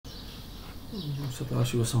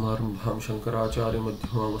सदाशिवसमारम्भां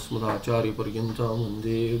शङ्कराचार्यमध्यमाम् अस्मदाचार्यपर्यन्तां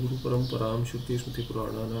वन्दे गुरुपरम्परां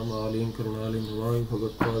श्रुतिस्मृतिपुराणानाम् आलयं करुणालयं नमामि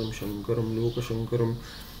भगवत्पादं शङ्करं लोकशङ्करं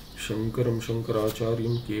शङ्करं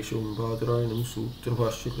शङ्कराचार्यं केशवं बादरायणं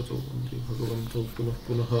सूत्रभाष्यकृतौ वन्दे भगवन्तौ पुनः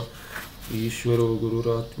पुनः ईश्वरो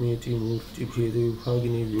गुरुरात्मेति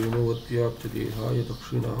मूर्तिभेदविभागिने व्योमवद्व्याप्तदेहाय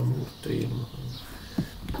दक्षिणामूर्तये नमः।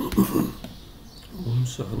 ॐ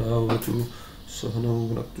सहनावतु सहनौ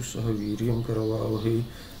भुनक्तु सह वीर्यं करवावहै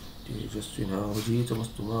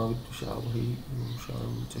तेजस्विनावधीतमस्तु मा विद्विषावहै। ॐ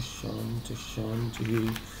शान्तिः शान्तिः शान्तिः।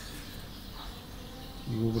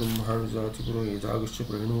 यो ब्रह्माण्डजातिपुरोहितागश्च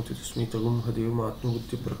प्रणोति तस्मै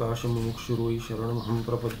तगुंहदेवमात्मबुद्धिप्रकाशं मुमुक्षुरो हि शरणमहं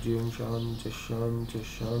प्रपद्ये। ॐ शान्तिः शान्तिः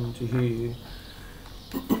शान्तिः।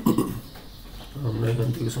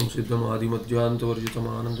 आम्नैकन्तिकसंसिद्धम्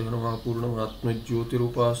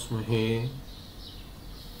आदिमध्यान्तवर्जितमानन्दघनमापूर्णमात्मज्योतिरूपास्महे।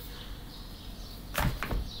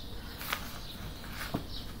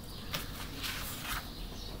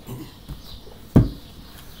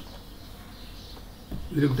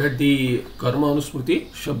 We looked at the Karma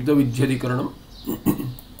Anusmriti Shabda Vidyadikaranam,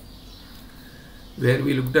 where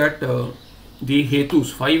we looked at the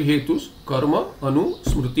Hetus, 5 Hetus: Karma, Anu,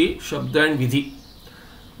 Smriti, Shabda and Vidhi.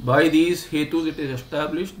 By these Hetus it is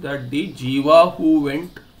established that the Jiva who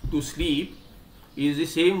went to sleep is the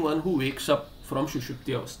same one who wakes up from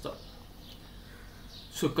Shushupti Avastha.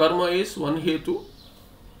 So Karma is one Hetu.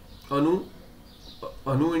 Anu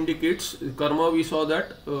indicates Karma. We saw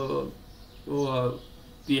that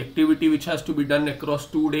the activity which has to be done across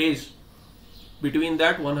 2 days, between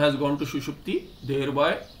that one has gone to Shushupti,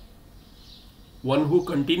 thereby one who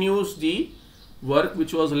continues the work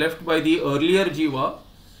which was left by the earlier Jiva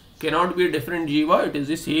cannot be a different Jiva, it is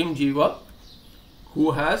the same Jiva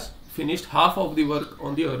who has finished half of the work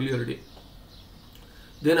on the earlier day.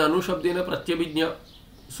 Then Anu Shabdena Pratyabhijna,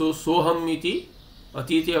 so Soham iti,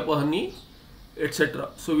 Atiti Apahani,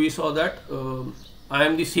 etc. So we saw that I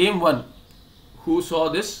am the same one who saw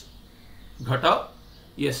this ghata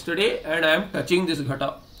yesterday and I am touching this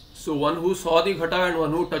ghata. So one who saw the ghata and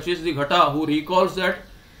one who touches the ghata, who recalls that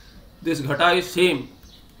this ghata is same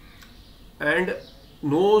and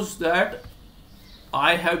knows that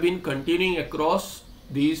I have been continuing across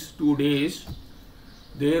these 2 days,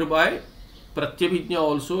 thereby Pratyabhijna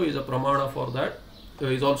also is a pramana for that,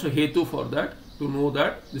 is also hetu for that, to know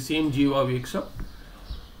that the same Jiva wakes up.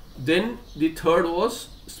 Then the third was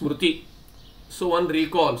Smriti. So one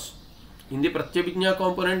recalls. In the Pratyabhijna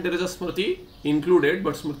component there is a Smriti included,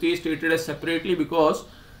 but Smriti is stated as separately because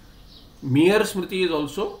mere Smriti is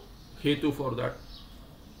also hetu for that.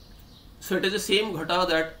 So it is the same ghata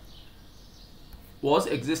that was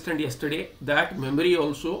existent yesterday. That memory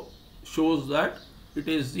also shows that it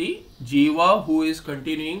is the Jiva who is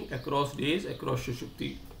continuing across days, across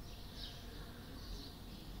Shushupti.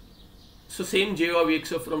 So same Jiva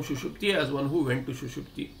wakes up from Shushupti as one who went to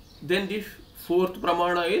Shushupti. Then the fourth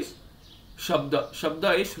pramana is Shabda.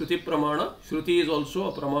 Shabda is Shruti pramana. Shruti is also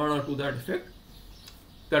a pramana to that effect.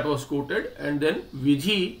 That was quoted. And then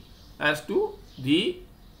Vidhi as to the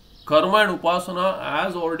Karma and Upasana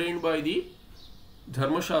as ordained by the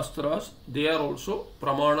Dharma Shastras. They are also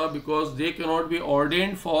pramana because they cannot be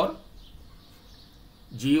ordained for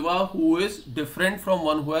Jiva who is different from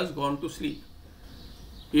one who has gone to sleep.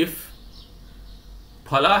 If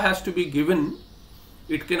Phala has to be given,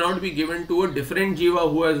 it cannot be given to a different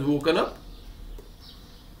Jiva who has woken up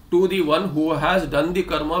to the one who has done the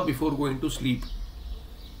karma before going to sleep.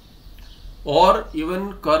 Or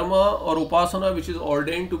even karma or upasana which is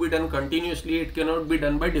ordained to be done continuously, it cannot be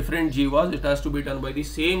done by different Jivas, it has to be done by the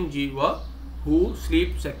same Jiva who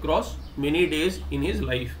sleeps across many days in his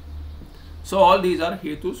life. So all these are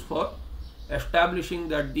hetus for establishing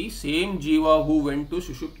that the same Jiva who went to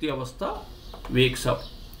Sushupti Avastha wakes up.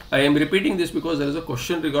 I am repeating this because there is a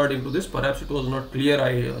question regarding to this. Perhaps it was not clear.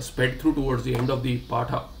 I sped through towards the end of the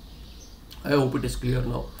patha. I hope it is clear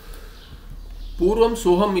now. Purvam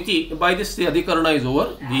Soham iti. By this the Adhikarana is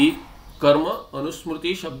over. The Karma,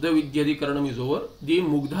 Anusmriti, Shabda Vidyadikaranam is over. The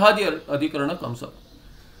Mugdhadi Adhikarana comes up.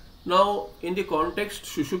 Now in the context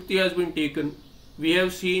Shushupti has been taken. We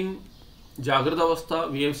have seen Jagrata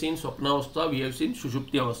Avastha, we have seen Swapna Avastha, we have seen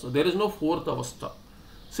Shushupti Avastha. There is no fourth Avastha.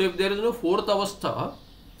 So if there is no fourth Avastha,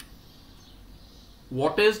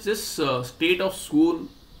 what is this state of swoon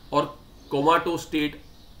or comatose state,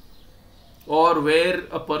 or where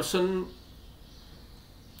a person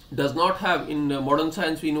does not have, in modern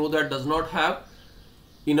science we know that does not have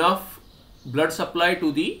enough blood supply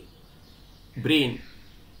to the brain.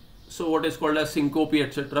 So what is called as syncope,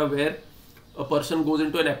 etc., where a person goes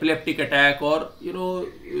into an epileptic attack, or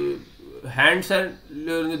hands and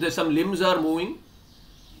some limbs are moving.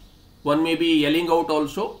 One may be yelling out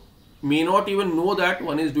also, may not even know that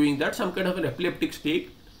one is doing that, some kind of an epileptic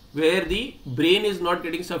state where the brain is not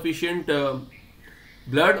getting sufficient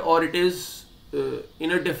blood, or it is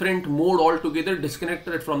in a different mode altogether,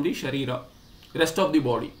 disconnected from the sharira, rest of the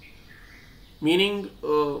body. Meaning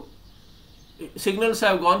signals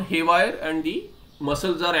have gone haywire and the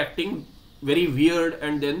muscles are acting very weird,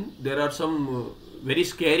 and then there are some very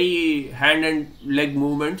scary hand and leg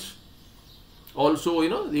movements. Also,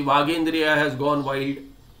 the Vagendriya has gone wild,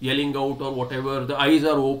 yelling out or whatever. The eyes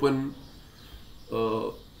are open.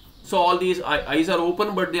 So all these eyes are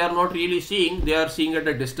open, but they are not really seeing. They are seeing at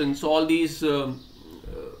a distance. So all these are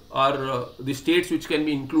the states which can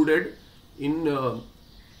be included in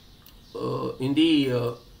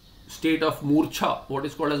the state of murcha, what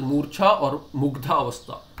is called as murcha or mugdha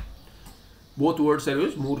avastha. Both words are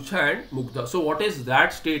used, murcha and mugdha. So what is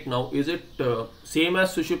that state now? Is it same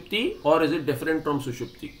as sushupti or is it different from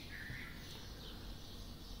sushupti?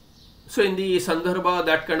 So in the sandarbha,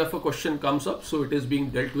 that kind of a question comes up. So it is being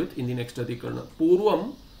dealt with in the next adhikarana.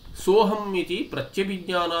 Purvam soham iti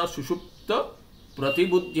pratyabhijnana sushupta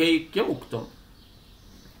pratibuddhaikyam uktam.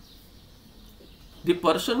 The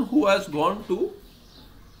person who has gone to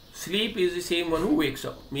sleep is the same one who wakes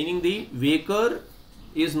up. Meaning the waker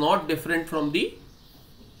is not different from the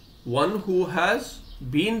one who has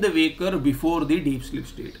been the waker before the deep sleep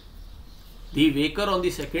state. The waker on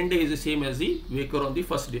the second day is the same as the waker on the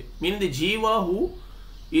first day. Meaning the jiva who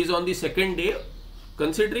is on the second day,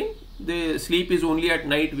 considering the sleep is only at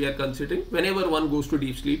night, we are considering whenever one goes to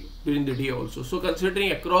deep sleep during the day also. So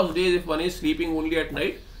considering across days, if one is sleeping only at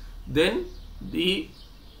night, then the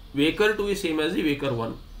waker 2 is same as the waker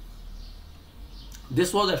 1.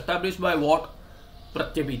 This was established by what?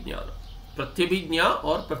 Pratyabhijnana. Pratyabhijna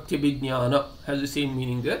or pratyabhijnana has the same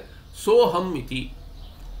meaning there. Soham iti.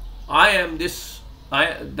 I am this,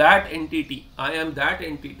 that entity. I am that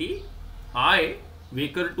entity. I,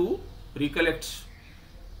 waker 2, recollects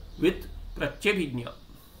with pratyabhijna.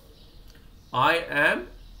 I am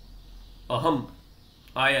aham.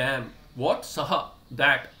 I am what? Saha,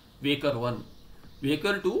 that, waker 1.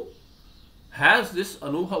 Waker 2 has this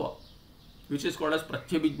anubhava, which is called as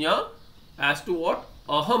pratyabhijna, as to what?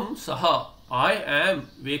 Aham saha. I am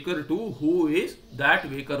waker 2 who is that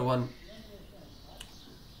waker 1.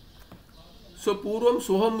 So purvam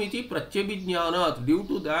soham iti pratyabhijnanat. Due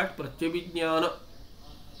to that pratyabhijnana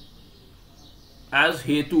as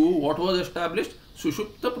hetu, what was established?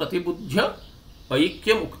 Sushupta pratibuddhya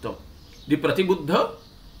aikyam uktam. The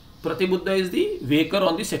Pratibuddha is the waker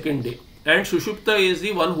on the second day, and Sushupta is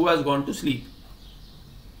the one who has gone to sleep.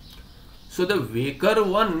 So the waker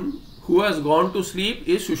 1 who has gone to sleep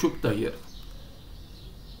is Sushupta here,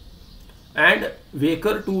 and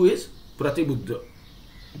waker 2 is Pratibuddha.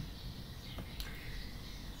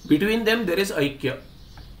 Between them there is Aikya.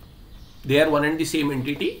 They are one and the same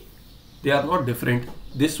entity. They are not different.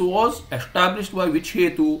 This was established by which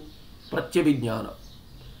hetu? Pratyabhijnana.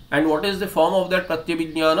 And what is the form of that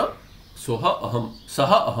pratyabhijnana? Soha aham,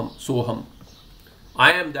 saha aham, soham.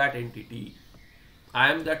 I am that entity.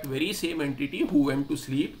 I am that very same entity who went to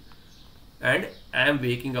sleep and I am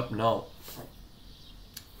waking up now.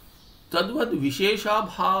 Tadvad vishesha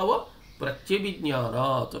bhava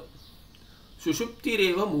pratyabhijnanat.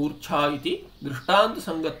 Sushuptireva murcha iti drishtanta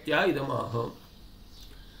sangatya idamaha.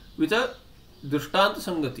 With a drishtanta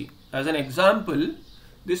sangati. As an example,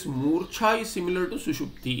 this murcha is similar to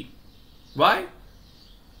sushupti. Why?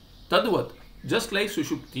 Tadvat, just like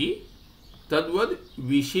sushupti, tadvad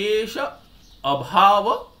vishesha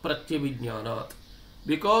abhava pratyabhijnanat.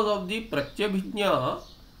 Because of the pratyabhijnana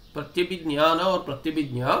or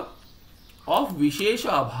pratyabhijna of vishesha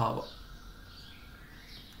abhava.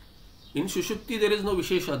 In sushupti there is no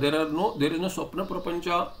vishesha. There is no swapna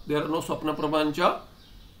prapancha. There are no swapna prapancha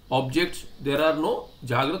objects. There are no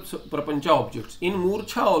jagrat prapancha objects. In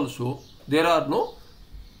murcha also there are no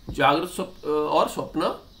jagrat or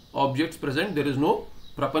swapna objects present. There is no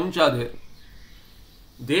prapancha there.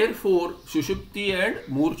 Therefore sushupti and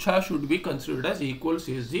murcha should be considered as equal,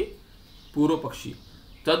 says the Purva Pakshi.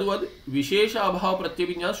 Tadvad vishesha abhava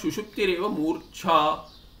pratyabhijna sushuptireva murcha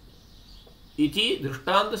iti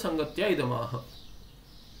drishtanta sangatya idamaha.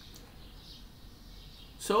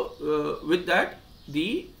 So with that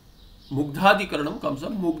the mugdhadikaranam comes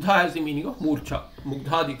up. Mugdha has the meaning of murcha.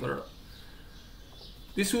 Mugdhadikarana.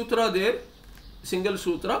 The sutra there, single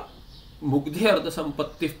sutra, mugdhe ardha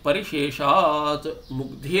sampatti parisheshat.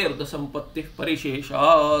 Mugdhe ardha sampatti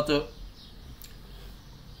parisheshat.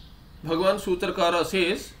 Bhagavan Sutrakara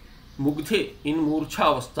says mugdhe, in murcha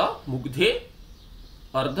avastha, mugdhe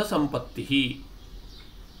ardha sampattihi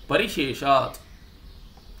parisheshat.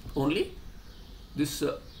 Only this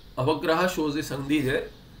avagraha shows the sandhi there.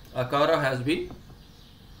 Akara has been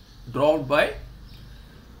dropped by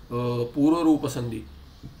purva rupa sandhi.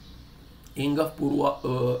 Engaf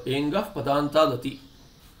padanta dati.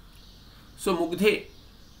 So mugdhe,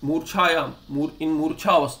 murchayam, in murcha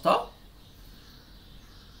avastha,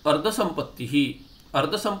 ardha sampattihi.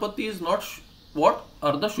 Ardha sampatti is not what?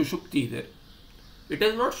 Ardha shushupti there. It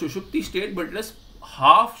is not shushupti state, but it is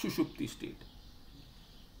half shushupti state.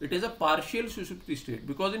 It is a partial shushupti state,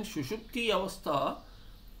 because in shushupti avastha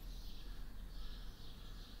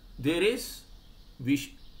there is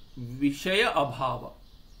vishaya abhava.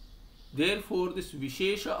 Therefore, this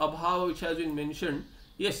vishesha abhava which has been mentioned,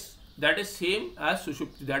 yes, that is same as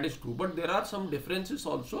sushupti, that is true. But there are some differences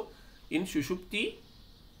also in sushupti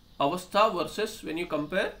avastha versus when you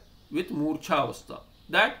compare with murcha avastha.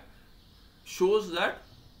 That shows that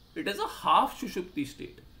it is a half sushupti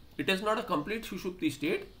state. It is not a complete sushupti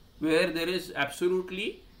state where there is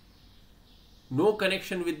absolutely no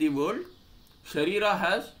connection with the world. Sharira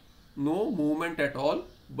has no movement at all,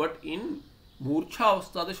 but in murcha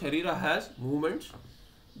avastha the sharira has movements.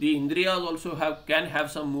 The indriyas also can have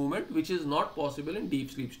some movement, which is not possible in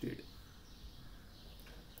deep sleep state.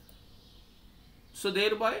 So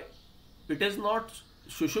thereby it is not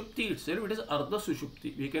sushupti itself, it is ardha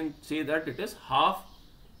sushupti. We can say that it is half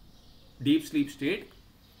deep sleep state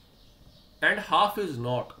and half is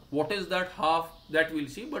not. What is that half? That we'll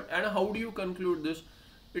see. But and how do you conclude this?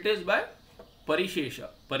 It is by parishesha,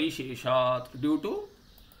 parisheshat, due to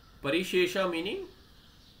parishesha meaning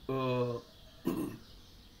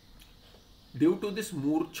due to this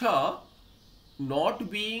murcha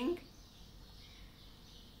not being,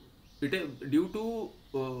 it is due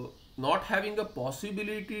to not having a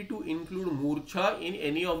possibility to include murcha in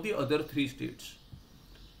any of the other three states.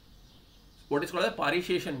 What is called a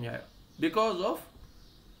parishesha nyaya, because of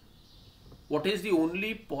what is the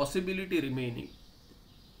only possibility remaining.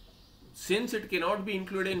 Since it cannot be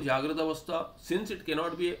included in Jagrata Avastha, since it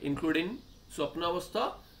cannot be included in Swapna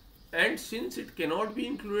Avastha, and since it cannot be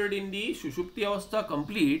included in the Shushupti Avastha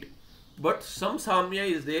complete, but some Samya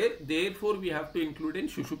is there, therefore we have to include in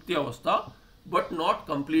Shushupti Avastha, but not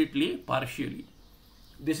completely, partially.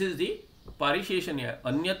 This is the Parishesha Nyaya.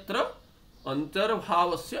 Anyatra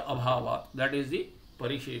Antarbhavasya Abhavat. That is the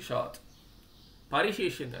Parisheshat.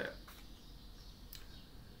 Parishesha Nyaya.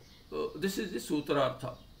 This is the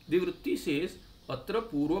Sutrartha. The Vritti says, Atra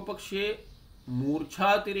Purvapakshe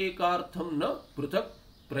Murchatirekartham na Pruthak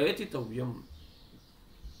Prayatitavyam.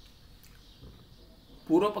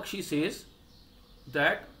 Purvapakshi says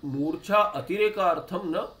that Murcha Atirekartham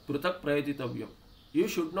na Pruthak Prayatitavyam. You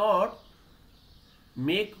should not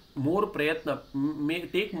make more prayatna,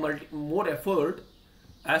 take more effort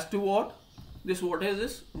as to what? What is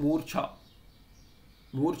this? Murcha.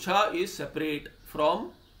 Murcha is separate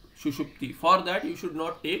from Shushupti. For that you should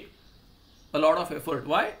not take a lot of effort.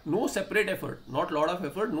 Why? No separate effort. Not lot of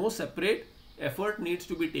effort. No separate effort needs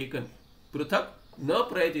to be taken. Pruthak na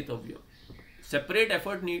prayatitavya. Separate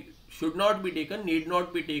effort should not be taken, need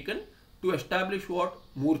not be taken to establish what?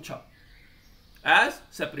 Murcha. As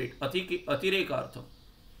separate. Atirekartham.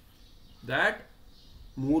 That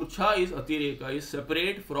Murcha is Atireka, is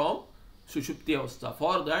separate from Sushupti Avastha.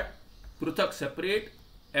 For that, Pruthak, separate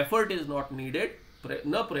effort is not needed.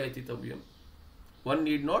 Na prayatitavyam. One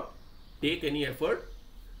need not take any effort.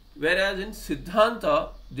 Whereas in Siddhanta,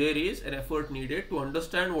 there is an effort needed to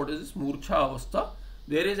understand what is this Murcha Avastha.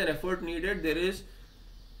 There is an effort needed. There is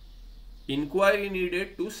inquiry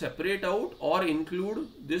needed to separate out or include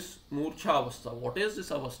this Murcha Avastha. What is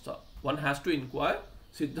this Avastha? One has to inquire.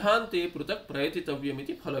 Siddhante Pruthak Prayatitavyam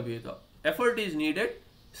iti phalaveda. Effort is needed.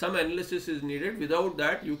 Some analysis is needed. Without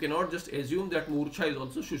that, you cannot just assume that Murcha is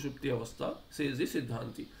also Shushupti Avastha, says the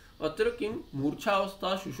Siddhanti. Atra kim Murcha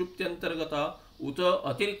Avastha Shushupti Antargata uta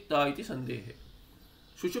Atirikta iti sandehe.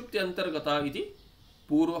 Shushupti Antargata iti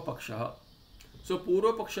Purva Paksha. So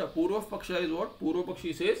Purva Paksha is what? Purva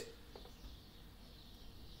Pakshi says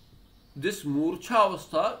this Murcha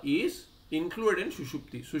Avastha is included in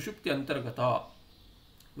Shushupti. Sushupti Antargata.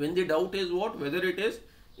 When the doubt is what? Whether it is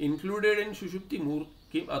included in Shushupti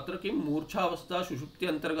Atra kim Murcha Avastha Shushupti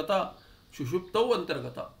Antargata Shushuptau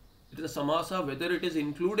Antargata. It is a samasa whether it is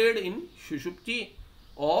included in Shushupti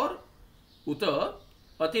or Uta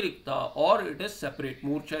Atirikta, or it is separate.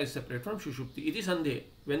 Murcha is separate from Shushupti. Iti sandhe.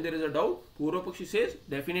 When there is a doubt, Purvapakshi says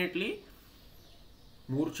definitely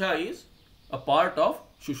Murcha is a part of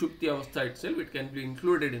Shushupti Avastha itself. It can be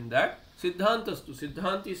included in that. Siddhantastu.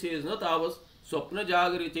 Siddhanti says na tavas Swapna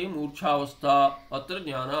Jagrite Murcha Avastha Atra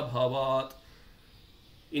Jnana Bhavat.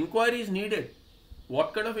 Inquiry is needed.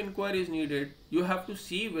 What kind of inquiry is needed? You have to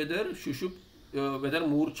see whether whether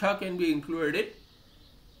Murcha can be included in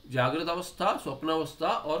Jagrat Avastha, Swapna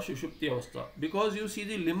Avastha or Shushupti Avastha. Because you see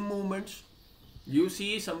the limb movements, you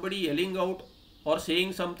see somebody yelling out or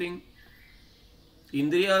saying something,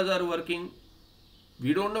 Indriyas are working.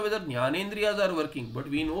 We don't know whether Jnanendriyas are working, but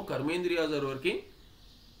we know Karmendriyas are working.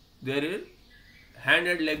 There is hand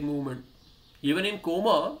and leg movement. Even in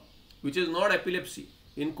coma, which is not epilepsy,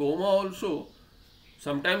 in coma also,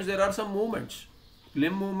 sometimes there are some movements.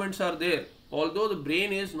 Limb movements are there. Although the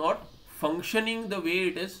brain is not functioning the way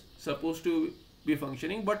it is supposed to be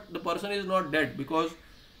functioning, but the person is not dead, because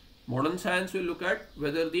modern science will look at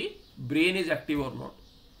whether the brain is active or not,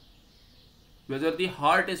 whether the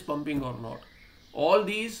heart is pumping or not. All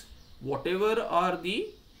these, whatever are the,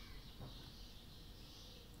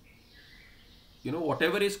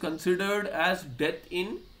 whatever is considered as death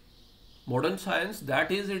in modern science,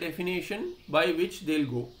 that is the definition by which they'll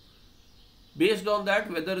go. Based on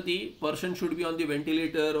that, whether the person should be on the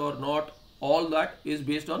ventilator or not, all that is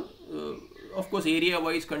based on, of course,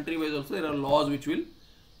 area-wise, country-wise also, there are laws which will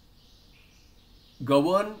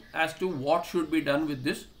govern as to what should be done with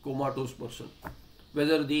this comatose person.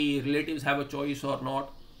 Whether the relatives have a choice or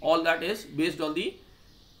not, all that is based on the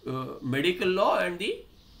medical law and the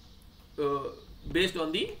based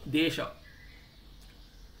on the desha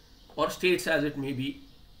or states, as it may be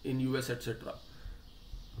in US, etc.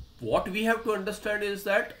 What we have to understand is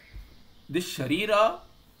that this Sharira,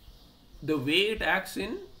 the way it acts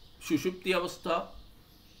in Shushupti Avastha,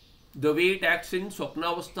 the way it acts in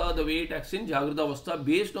Swapna Avastha, the way it acts in Jagrata Avastha,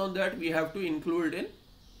 based on that we have to include it in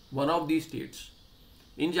one of these states.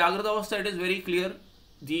 In Jagrata Avastha it is very clear,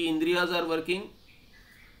 the Indriyas are working,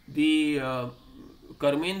 the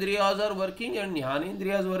Karmendriyas are working and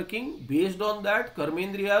Jnanendriyas working. Based on that,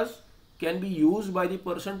 Karmendriyas can be used by the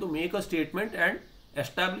person to make a statement and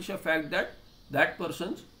establish a fact that that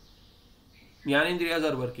person's Jnanendriyas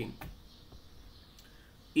are working.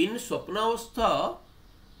 In Swapnavastha,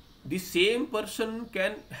 the same person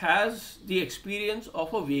has the experience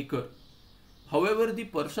of a waker. However, the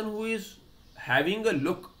person who is having a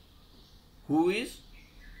look, who is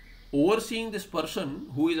overseeing this person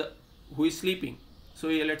who is sleeping. So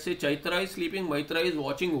let's say Chaitra is sleeping, Maitra is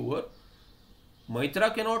watching over.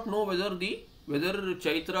 Maitra cannot know whether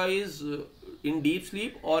Chaitra is in deep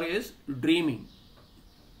sleep or is dreaming,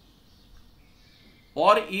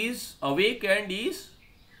 or is awake and is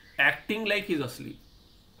acting like he is asleep.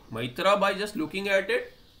 Maitra, by just looking at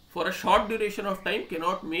it for a short duration of time,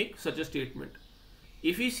 cannot make such a statement.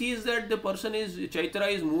 If he sees that the person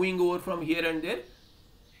Chaitra is moving over from here and there,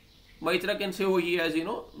 Maitra can say, oh, he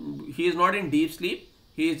is not in deep sleep,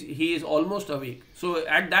 he is almost awake. So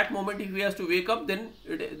at that moment, if he has to wake up, then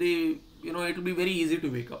it will be very easy to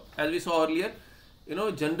wake up. As we saw earlier,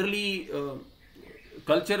 generally,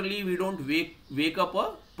 culturally, we don't wake up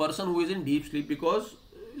a person who is in deep sleep because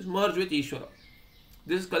is merged with Ishvara.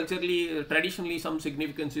 This is culturally, traditionally, some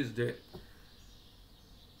significance is there.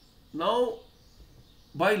 Now,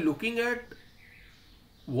 by looking at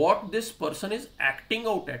what this person is acting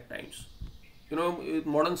out at times, in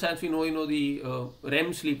modern science we know the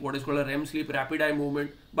REM sleep, what is called a REM sleep, rapid eye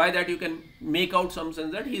movement. By that you can make out some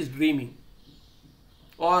sense that he is dreaming,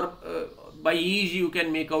 or by EEG you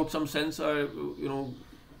can make out some sense,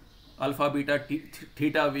 alpha, beta,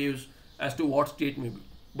 theta waves as to what state may be.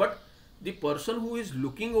 But the person who is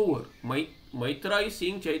looking over, Maitra is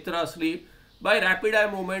seeing Chaitra asleep, by rapid eye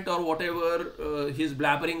movement or whatever, he is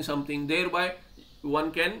blabbering something, thereby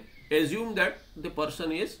one can assume that the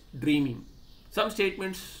person is dreaming. Some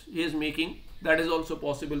statements he is making, that is also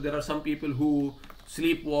possible. There are some people who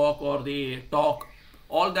sleepwalk or they talk.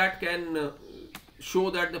 All that can show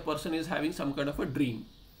that the person is having some kind of a dream.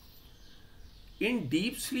 In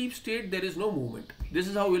deep sleep state, there is no movement. This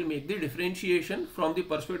is how we will make the differentiation from the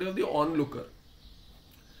perspective of the onlooker.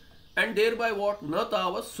 And thereby what? Na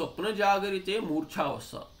tavas swapna jagarite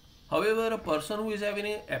murchavasa. However, a person who is having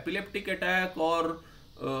an epileptic attack or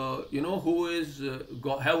who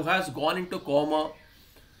has gone into coma.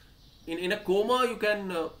 In a coma, you can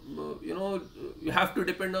you have to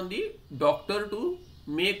depend on the doctor to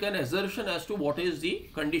make an assertion as to what is the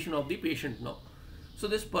condition of the patient now. So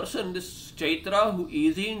this person, this Chaitra, who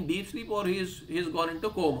is he in deep sleep or he is gone into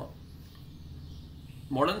coma.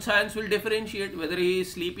 Modern science will differentiate whether he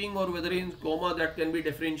is sleeping or whether he is in coma. That can be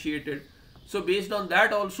differentiated. So based on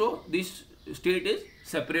that also, this state is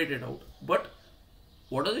separated out. But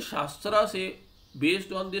what does the Shastra say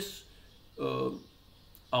based on this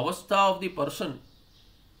avastha of the person?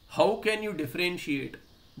 How can you differentiate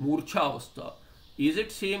Murcha avastha? Is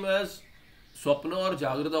it same as Swapna or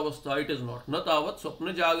Jagrata Avastha, it is not. Na tavat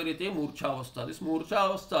Swapna Jagrite Murcha Avastha. This Murcha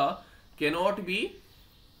Avastha cannot be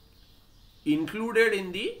included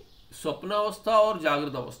in the Swapna Avastha or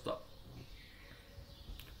Jagrata Avastha.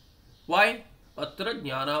 Why? Atra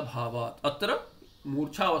Jnana Bhavat. Atra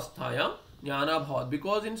Murcha Avasthayam Jnana Bhavat.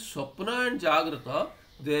 Because in Swapna and Jagrata,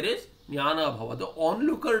 there is Jnana Bhavat. The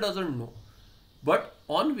onlooker doesn't know. But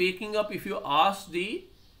on waking up, if you ask the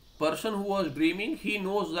person who was dreaming, he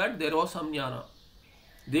knows that there was some jnana.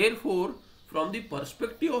 Therefore, from the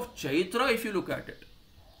perspective of Chaitra, if you look at it,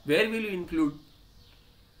 where will you include?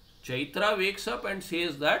 Chaitra wakes up and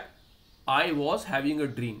says that I was having a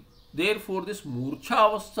dream. Therefore, this Murcha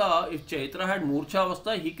Avastha, if Chaitra had Murcha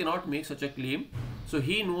Avastha, he cannot make such a claim. So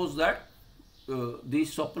he knows that the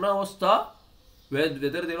Swapna Avastha, whether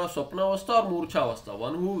there was Swapna Avastha or Murcha Avastha,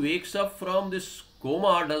 one who wakes up from this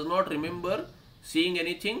coma does not remember seeing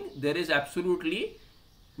anything. There is absolutely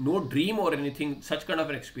no dream or anything, such kind of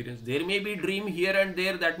an experience. There may be dream here and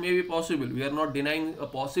there, that may be possible. We are not denying a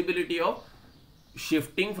possibility of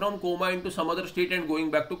shifting from coma into some other state and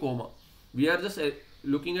going back to coma. We are just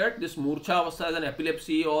looking at this Murcha Avastha as an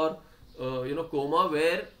epilepsy or coma,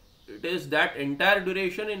 where it is that entire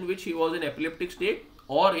duration in which he was in epileptic state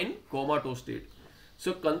or in comatose state.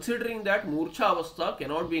 So considering that, Murcha Avastha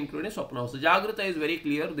cannot be included in Swapna Avastha. Jagrata is very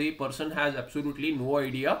clear. The person has absolutely no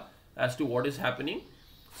idea as to what is happening.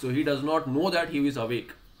 So he does not know that he is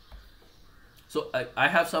awake. So I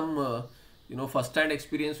have some first-hand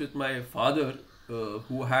experience with my father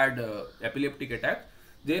who had epileptic attack.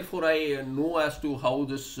 Therefore, I know as to how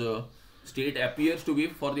this state appears to be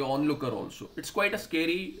for the onlooker also. It's quite a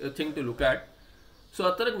scary thing to look at. So,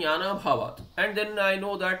 atra jnana bhavat. And then I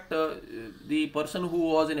know that the person who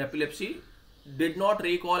was in epilepsy did not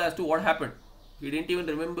recall as to what happened. He didn't even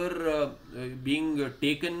remember being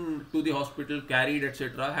taken to the hospital, carried,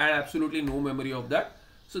 etc. Had absolutely no memory of that.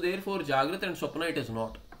 So, therefore, Jagrata and Swapna it is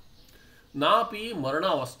not. Napi marana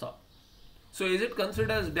avastha. So, is it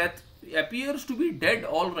considered as death? It appears to be dead,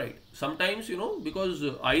 alright. Sometimes, because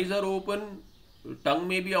eyes are open, tongue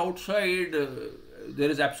may be outside, there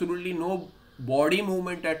is absolutely no body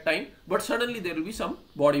movement at time, but suddenly there will be some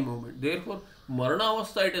body movement. Therefore, marana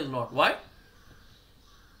avastha it is not. Why?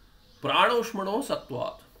 Prana ushmano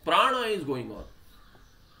sattvat. Prana is going on.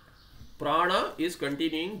 Prana is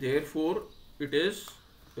continuing. Therefore, it is,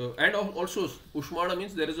 and also ushmana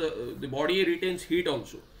means there is the body retains heat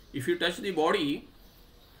also. If you touch the body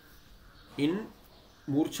in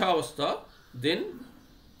Murcha avastha, then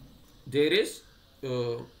there is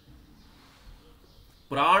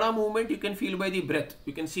prana movement you can feel by the breath.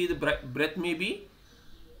 You can see the breath may be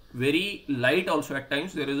very light also at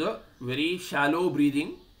times. There is a very shallow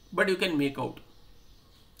breathing, but you can make out.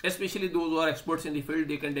 Especially those who are experts in the field,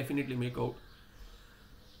 they can definitely make out.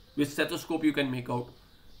 With stethoscope you can make out.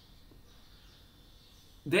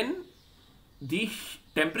 Then the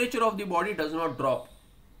temperature of the body does not drop.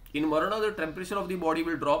 In Marana, the temperature of the body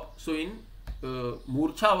will drop. So in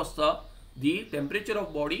Murcha avastha, the temperature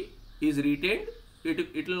of body is retained.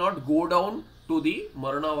 It will not go down to the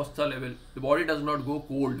Marana avastha level. The body does not go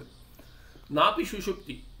cold. Napi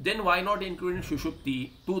Shushupti. Then why not include in Shushupti?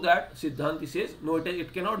 To that, Siddhanti says, no,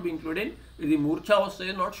 it cannot be included. The Murcha avastha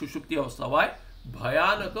is not Shushupti avastha. Why?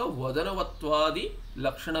 Bhayanaka Vadanavattvadi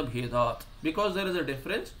Lakshana Bhedat. Because there is a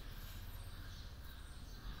difference.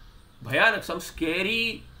 Bhayanak, some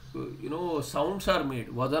scary sounds are made.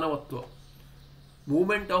 Vadanavatva.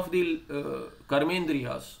 Movement of the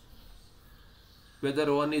karmendriyas.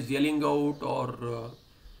 Whether one is yelling out or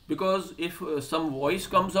because if some voice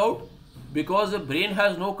comes out, because the brain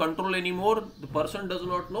has no control anymore, the person does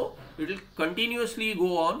not know, it will continuously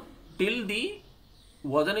go on till the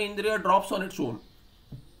Vadana Indriya drops on its own.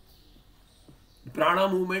 Prana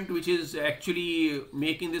movement, which is actually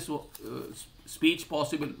making this speech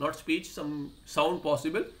possible, not speech, some sound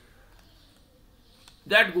possible,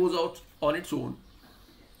 that goes out on its own,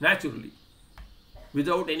 naturally,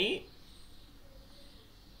 without any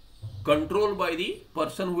control by the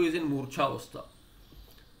person who is in Murcha avastha.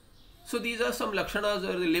 So these are some lakshanas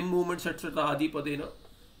or the limb movements, etc. Adipadena.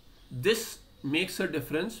 This makes a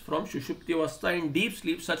difference from Shushupti avastha. In deep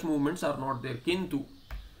sleep, such movements are not there. Kintu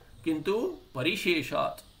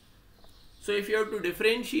parisheshat. So if you have to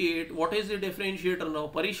differentiate, what is the differentiator now?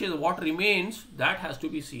 Parisheshat, what remains, that has to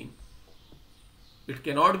be seen. It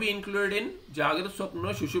cannot be included in Jagrata,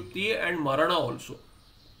 Swapna, Shushupti and Marana also.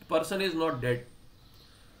 The person is not dead.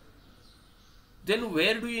 Then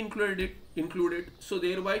where do you include it? So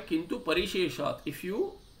thereby Kintu Parisheshat. If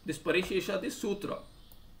you, this Parisheshat is Sutra.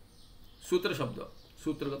 Sutra Shabda.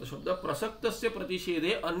 Sutragata Shabda. Prasaktasya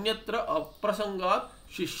Pratishede Anyatra Aprasangat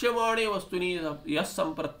Shishyamane vastuni yas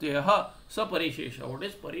sampratyaya sa parishesha. What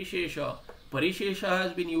is parishesha? Parishesha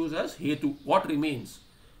has been used as hetu. What remains?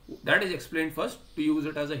 That is explained first to use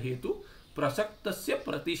it as a hetu. Prasaktasya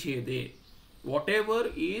pratishede. Whatever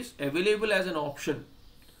is available as an option.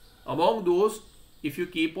 Among those, if you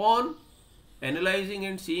keep on analyzing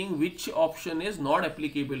and seeing which option is not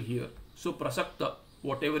applicable here. So prasakta,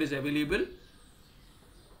 whatever is available,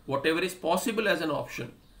 whatever is possible as an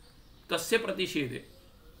option. Tasya pratishede.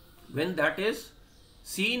 When that is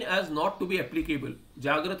seen as not to be applicable,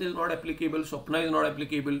 Jagrat is not applicable, Swapna is not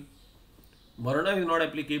applicable, Marana is not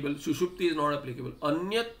applicable, Sushupti is not applicable.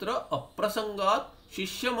 Anyatra aprasangat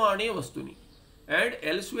shishyamane vastuni. And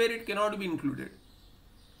elsewhere it cannot be included.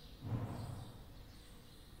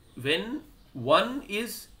 When one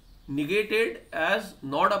is negated as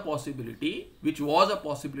not a possibility, which was a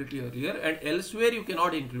possibility earlier, and elsewhere you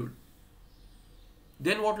cannot include,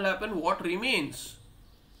 then what will happen? What remains?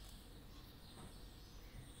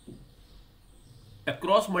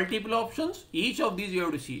 Across multiple options, each of these you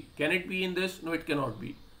have to see. Can it be in this? No, it cannot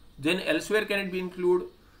be. Then elsewhere can it be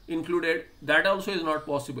included? That also is not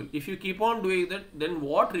possible. If you keep on doing that, then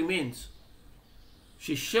what remains?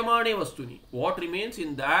 Shishyamane vastuni. What remains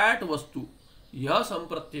in that vastu? Yah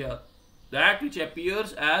sampratyat. That which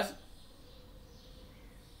appears as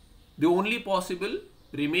the only possible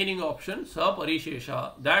remaining option, sa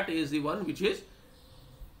parishesha. That is the one which is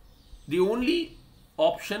the only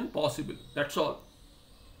option possible. That's all.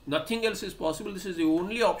 Nothing else is possible. This is the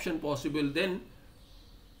only option possible. Then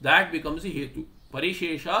that becomes the hetu.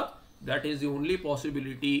 Parisheshat, that is the only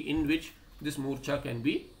possibility in which this murcha can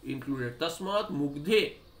be included. Tasmat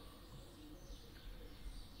mugdhe.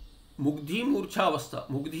 Mugdhi murchavastha.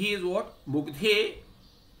 Mugdhi is what? Mugdhe.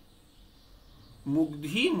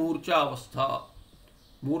 Mugdhi murchavastha.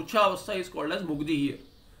 Murchavastha is called as mugdhi here.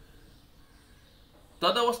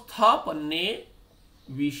 Tadavastha panne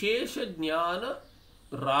vishesha jnana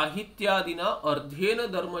rahityadina ardhena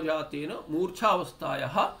dharmajatena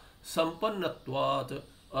murchavasthayaha sampannatvat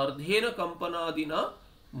ardhena kampanadina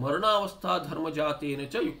marnavastha dharmajatena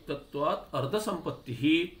cha yuktatvat ardha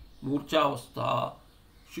sampattihi murchavastha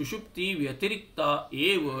shushupti vyatirikta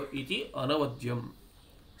eva iti anavadyam.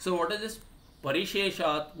 So what is this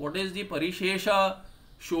parisheshat? What is the parishesha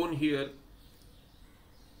shown here?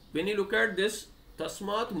 When you look at this,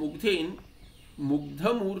 tasmat mugdhin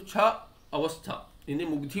mugdha murcha avastha. In the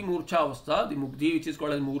mugdhi murcha avastha, the mugdhi which is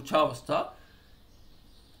called as murcha avastha,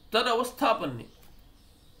 tad avasthapanne.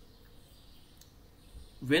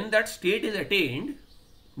 When that state is attained,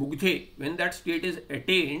 mugdhe, when that state is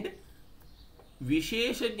attained,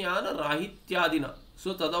 vishesha jnana rahityadina.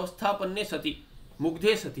 So tad avasthapanne sati,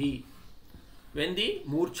 mugdhe sati. When the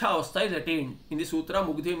murcha avastha is attained. In the sutra,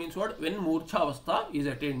 mugdhe means what? When murcha avastha is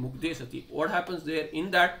attained, mugdhe sati. What happens there?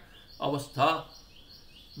 In that avastha,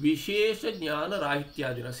 vishesha jnana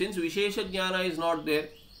rahityadina. Since vishesha jnana is not there,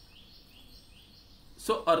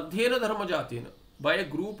 so ardhena dharmajatena, by a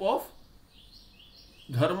group of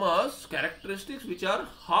dharmas, characteristics which are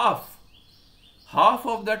half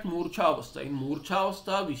of that murcha avastha. In murcha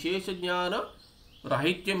avastha, vishesha jnana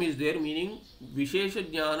rahityam is there, meaning vishesha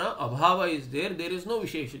jnana abhava is there. There is no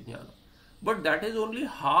vishesha jnana, but that is only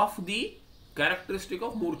half the characteristic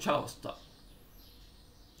of murcha avastha.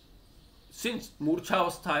 Since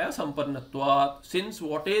murchavasthaya sampannatvat, since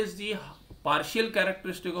what is the partial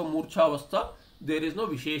characteristic of murchavastha, there is no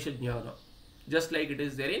vishesha jnana, just like it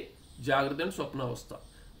is there in Jagrata and Swapnavastha.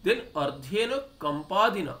 Then ardhena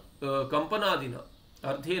kampanadina.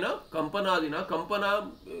 Ardhena kampanadina.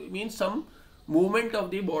 Kampana means some movement of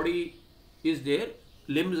the body is there,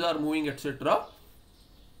 limbs are moving, etc.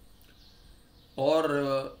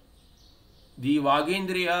 Or the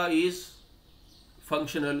Vagendriya is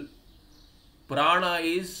functional, prana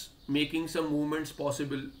is making some movements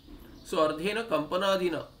possible. So ardhena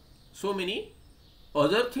kampanadina. So many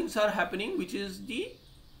other things are happening, which is the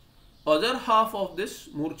other half of this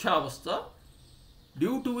murcha avastha,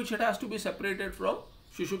 due to which it has to be separated from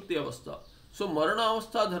shushupti avastha. So marana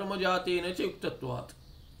avastha dharmajatena cha yuktatvat.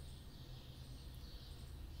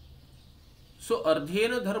 So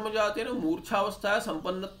ardhena dharmajatena murcha avastha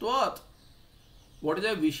sampannatvat. What is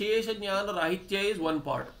a vishesha jnana rahitya is one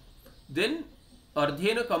part. Then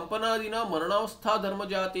ardhena kampanadina maranavastha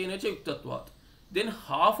dharmajatena cha yuktatvat. Then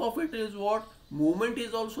half of it is what? Movement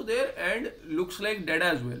is also there and looks like dead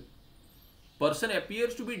as well. Person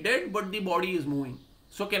appears to be dead, but the body is moving.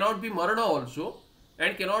 So cannot be marana also,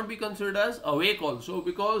 and cannot be considered as awake also,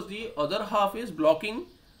 because the other half is blocking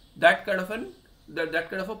that kind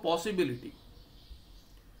of a possibility.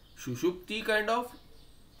 Shushupti kind of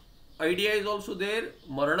idea is also there,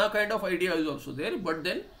 marana kind of idea is also there, but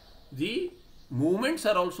then the movements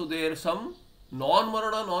are also there, some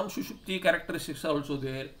non-marana, non-sushupti characteristics are also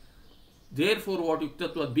there. Therefore, what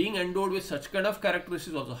yuktatva, being endowed with such kind of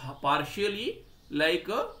characteristics also, partially like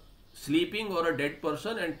a sleeping or a dead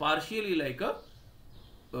person and partially like a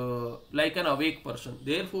like an awake person.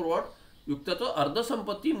 Therefore, what yuktatva ardha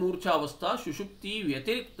sampatti murchavastha sushupti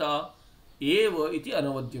vyatirikta eva iti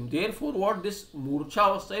anavadyam. Therefore, what this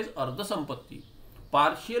murchavastha is ardha sampatti,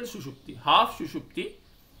 partial sushupti, half sushupti,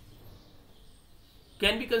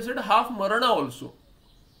 can be considered half marana also.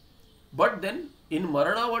 But then in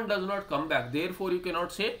marana one does not come back. Therefore, you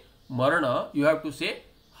cannot say marana, you have to say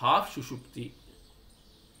half sushupti.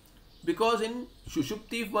 Because in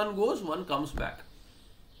sushupti if one goes, one comes back.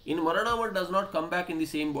 In marana one does not come back in the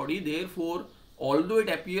same body. Therefore, although it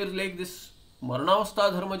appears like this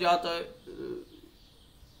maranavastha dharma jata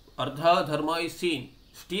ardha dharma is seen,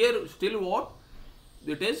 still what?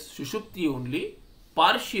 It is sushupti only,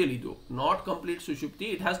 partially though, not complete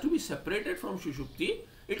sushupti. It has to be separated from sushupti.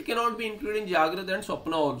 It cannot be included in jagrata and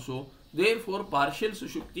swapna also. Therefore, partial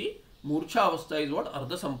sushupti, murcha avastha is what?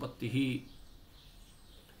 Ardha sampattihi.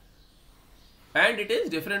 And it is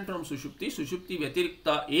different from sushupti. Sushupti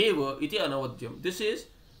vyatirikta eva iti anavadyam. This is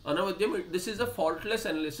anavadyam. This is a faultless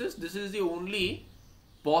analysis. This is the only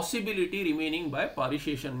possibility remaining by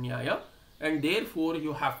parishesha nyaya. And therefore,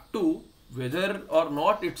 you have to, whether or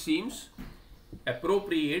not it seems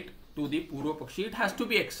appropriate to the Purva Pakshi, it has to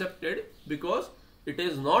be accepted because it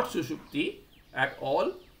is not sushupti at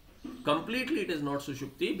all. Completely it is not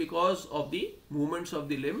sushupti because of the movements of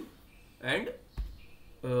the limb and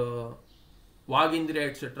vagindriya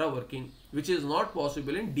etc. working, which is not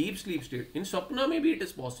possible in deep sleep state. In swapna maybe it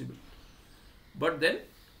is possible, but then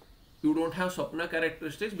you don't have swapna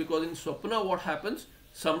characteristics, because in swapna what happens,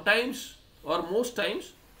 sometimes or most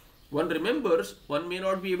times one remembers, one may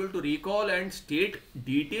not be able to recall and state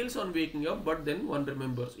details on waking up, but then one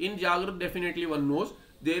remembers. In Jagrat definitely one knows.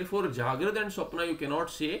 Therefore, Jagrat and Swapna you cannot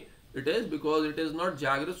say it is, because it is not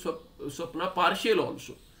Jagrat Swapna partial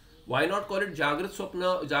also. Why not call it Jagrat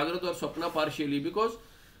Swapna, Jagrat or Swapna partially? Because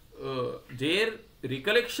their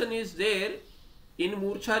recollection is there, in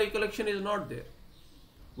Murcha recollection is not there.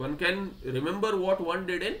 One can remember what one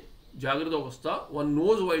did in Jagrat Avastha, one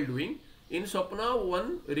knows while doing. In Swapna,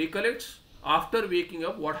 one recollects after waking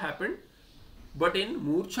up what happened, but in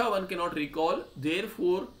Murcha one cannot recall.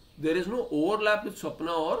 Therefore, there is no overlap with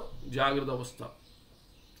Swapna or Jagrata Avastha.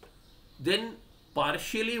 Then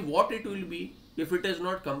partially what it will be? If it is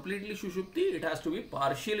not completely Sushupti, it has to be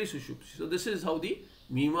partially Sushupti. So this is how the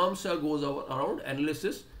Mimamsa goes around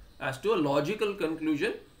analysis as to a logical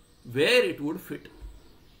conclusion where it would fit.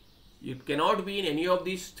 It cannot be in any of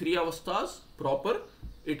these three avasthas proper.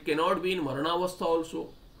 It cannot be in Marana avastha also,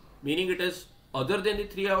 meaning it is other than the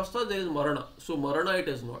three avasthas there is Marana. So Marana it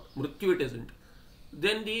is not, Mrityu it isn't.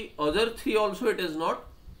 Then the other three also it is not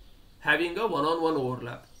having a one-on-one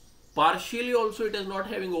overlap. Partially also it is not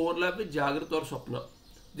having overlap with Jagrata or Swapna.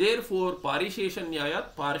 Therefore, Parishesha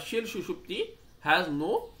Nyayat, partial Sushupti has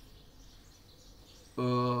no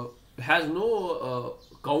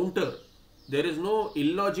counter. There is no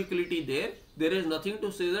illogicality there. There is nothing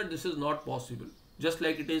to say that this is not possible. Just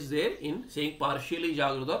like it is there in saying partially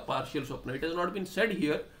Jagrata, partial Swapna. It has not been said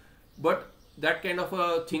here, but that kind of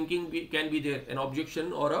a thinking can be there. An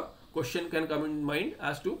objection or a question can come in mind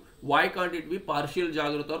as to why can't it be partial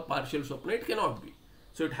Jagrata or partial Swapna? It cannot be.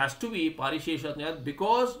 So it has to be Parishesha Nyayat,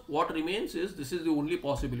 because what remains is this is the only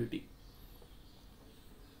possibility.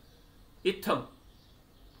 Itham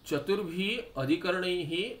चतुर्भि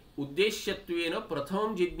अधिकरणैः उद्देश्यत्वेन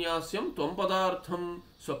प्रथमं जिज्ञास्यं त्वं पदार्थं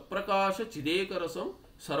स्वप्रकाश चिदेकरसं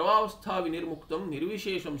सर्वावस्था विनिर्मुक्तं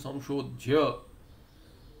निर्विशेषं संशोध्य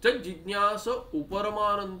तज्जिज्ञास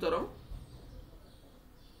उपरमानन्तरं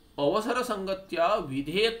अवसर संगत्या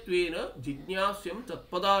विधेयत्वेन जिज्ञास्यं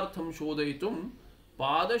तत्पदार्थं शोधयितुं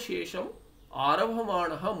पादशेषम्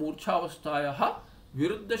आरभमाणः मूर्छावस्थायाः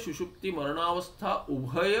विरुद्ध सुषुप्ति मरणावस्था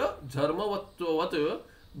उभय धर्मवत्ववत्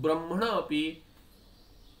ब्रह्मण अपि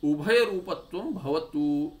उभय रूपत्वं भवतु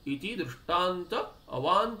इति दृष्टान्त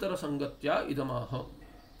अवान्तर संगत्या इदमाह.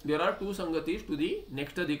 There are two sangatis to the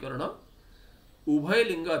next adhikarana. Ubhay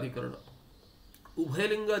linga adhikarana. Ubhay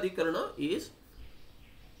linga adhikarana is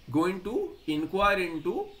going to inquire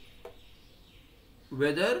into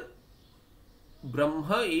whether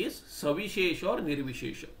Brahma is Savishesha or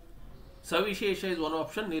Nirvishesha. Savishesha is one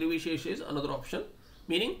option, Nirvishesha is another option,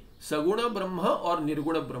 meaning Saguna Brahma or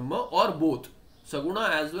Nirguna Brahma or both, Saguna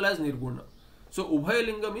as well as Nirguna. So Ubhaya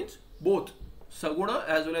Linga means both, Saguna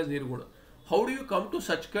as well as Nirguna. How do you come to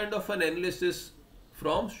such kind of an analysis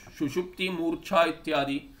from Shushupti, Murcha,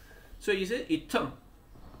 Ityadi. So he says, Itham.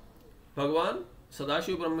 Bhagavan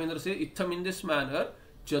Sadashiva Brahmendra says, Itham in this manner,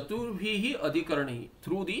 Chaturvihi Adhikarani,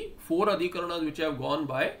 through the 4 Adhikaranas which have gone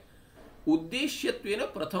by,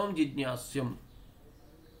 Uddeshyattvena Pratham Jijnasyam.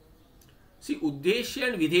 See,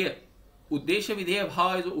 Uddeshya and Videya. Uddeshya Videya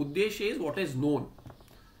Bhava is, Uddeshya is what is known,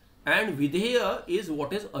 and Videya is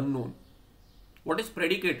what is unknown, what is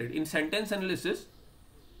predicated. In sentence analysis,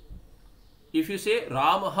 if you say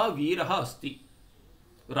Ramaha Veeraha Asti,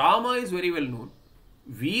 Rama is very well known.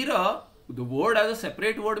 Veera, the word as a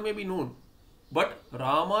separate word may be known, but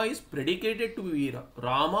Rama is predicated to Veera.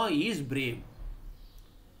 Rama is brave.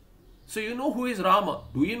 So you know who is Rama.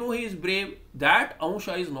 Do you know he is brave? That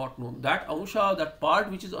Ansha is not known. That Ansha, that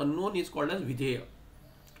part which is unknown, is called as Videya.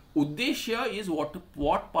 Uddeshya is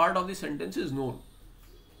what part of the sentence is known.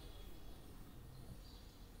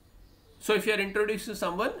 So if you are introducing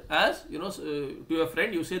someone as, to your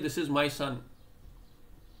friend, you say, this is my son.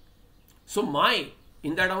 So my,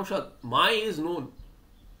 in that Ansha, my is known.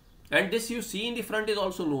 And this you see in the front is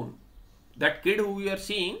also known. That kid who you are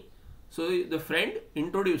seeing, so the friend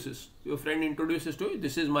introduces, your friend introduces to you,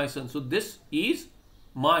 this is my son. So this is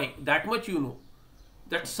my, that much you know.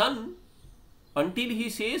 That son, until he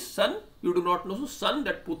says son, you do not know. So son,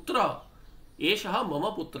 that putra, eshaha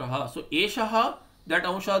mama putraha. So eshaha, that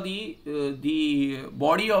Ansha, the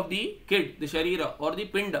body of the kid, the Sharira or the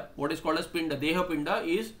Pinda, what is called as Pinda, Deha Pinda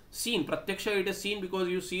is seen. Pratyaksha, it is seen because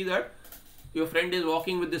you see that your friend is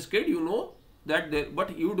walking with this kid, you know that there,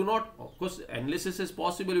 but you do not, of course, analysis is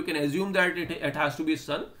possible, you can assume that it has to be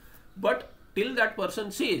son, but till that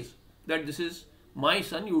person says that this is my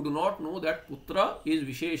son, you do not know that putra is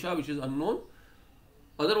Vishesha, which is unknown.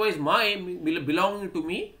 Otherwise, my belonging to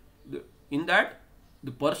me, in that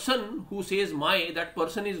the person who says my, that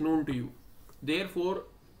person is known to you. Therefore,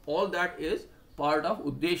 all that is part of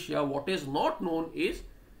Uddeshya. What is not known is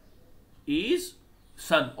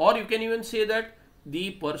son. Or you can even say that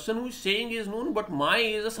the person who is saying is known, but my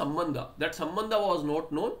is a Sambandha. That Sambandha was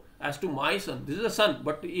not known as to my son. This is a son,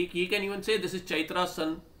 but he can even say this is Chaitra's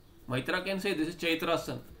son. Maitra can say this is Chaitra's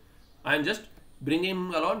son. I am just bringing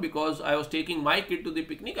him along because I was taking my kid to the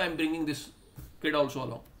picnic. I am bringing this kid also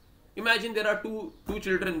along. Imagine there are two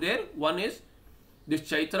children there. One is, this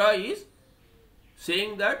Chaitra is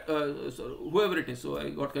saying that, whoever it is, so I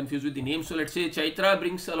got confused with the name. So let's say Chaitra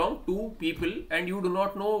brings along 2 people and you do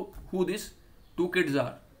not know who these 2 kids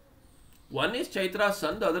are. One is Chaitra's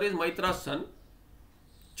son, the other is Maitra's son.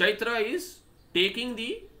 Chaitra is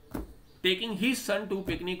taking his son to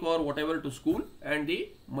picnic or whatever to school, and the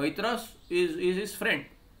Maitra is his friend.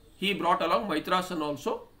 He brought along Maitra's son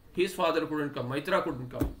also. His father couldn't come, Maitra couldn't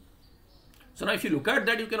come. So now if you look at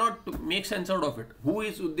that, you cannot make sense out of it. Who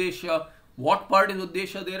is Uddeshya? What part is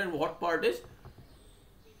Uddeshya there and what part is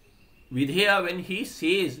Videya? When he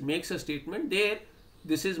says, makes a statement there,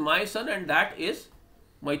 this is my son and that is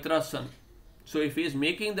Maitra's son. So if he is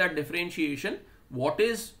making that differentiation, what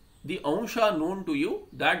is the Ansha known to you,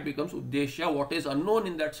 that becomes Uddeshya. What is unknown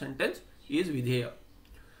in that sentence is Videya.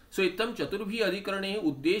 So itam Chaturabhi Adhikarane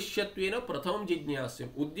Uddeshyatvena Pratham Jijnasyam.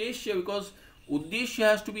 Uddeshya, because Uddeshya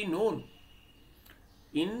has to be known.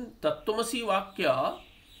 In Tattvamasi Vakya,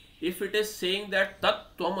 if it is saying that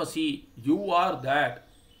Tattvamasi, you are that,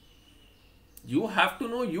 you have to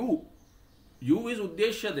know you. You is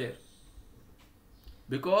Uddeshya there.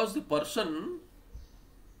 Because the person,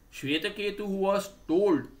 Shvetaketu, who was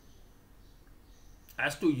told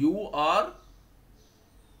as to you are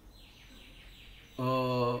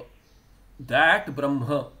that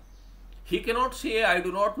Brahma, he cannot say I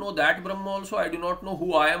do not know that Brahma also, I do not know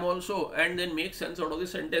who I am also, and then make sense out of the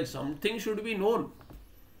sentence. Something should be known.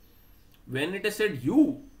 When it is said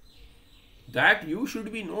you, that you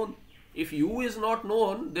should be known. If you is not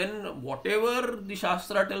known, then whatever the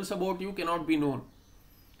Shastra tells about you cannot be known.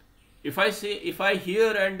 If I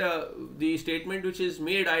hear and the statement which is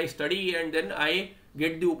made, I study and then I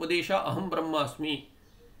get the Upadesha, Aham Brahmasmi.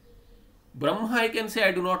 Brahma I can say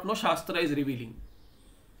I do not know, Shastra is revealing.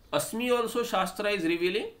 Asmi also Shastra is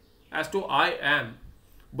revealing as to I am.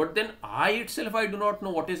 But then I itself I do not know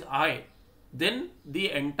what is I. Then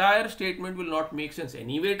the entire statement will not make sense.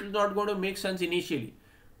 Anyway, it is not going to make sense initially.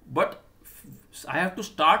 But I have to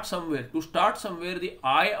start somewhere. To start somewhere, the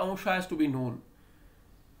I Ansha has to be known.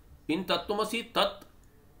 In Tattvamasi, Tat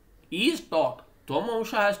is taught. Tvam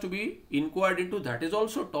Ansha has to be inquired into. That is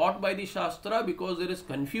also taught by the Shastra because there is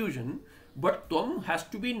confusion. But Tvam has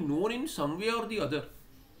to be known in some way or the other.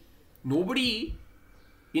 Nobody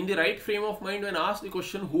in the right frame of mind when asked the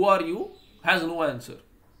question, who are you, has no answer.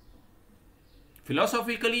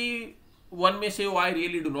 Philosophically, one may say, oh, I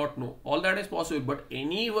really do not know. All that is possible. But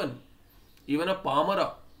anyone, even a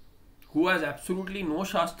Pamara, who has absolutely no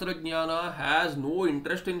Shastra Jnana, has no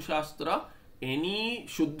interest in Shastra, any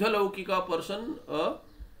Shuddha Laukika person,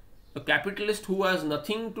 a capitalist who has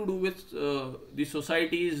nothing to do with the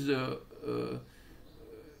society's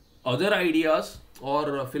other ideas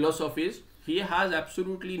or philosophies, he has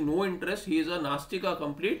absolutely no interest. He is a Nastika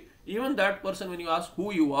complete. Even that person, when you ask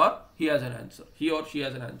who you are, he has an answer. He or she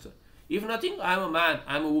has an answer. If nothing, I am a man,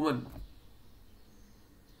 I am a woman.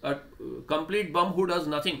 A complete bum who does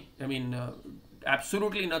nothing, I mean,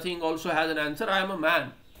 absolutely nothing, also has an answer. I am a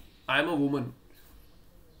man, I am a woman.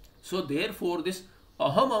 So therefore, this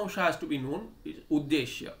aham amsha has to be known, is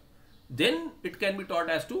uddeshya. Then it can be taught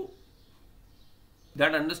as to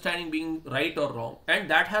that understanding being right or wrong, and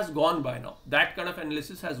that has gone by now. That kind of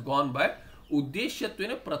analysis has gone by.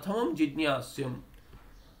 Uddeshyattvena prathamam jijnasyam.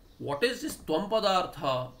 What is this tvam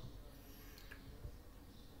padartha,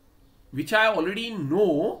 which I already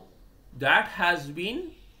know, that has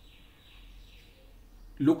been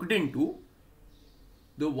looked into?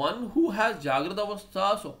 The one who has Jagrata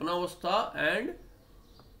Avastha, Swapna Avastha and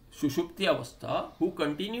Sushupti Avastha, who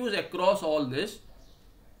continues across all this,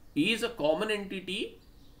 is a common entity,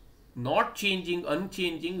 not changing,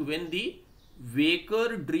 unchanging. When the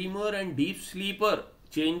waker, dreamer and deep sleeper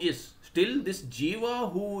changes, still this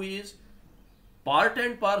Jiva, who is part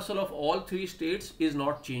and parcel of all three states, is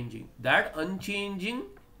not changing. That unchanging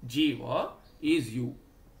Jiva is you,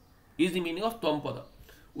 is the meaning of Tvam-pada.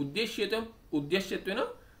 Uddeshyattvena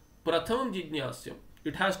prathamam jijnasyam.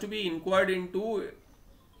 It has to be inquired into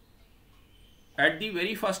at the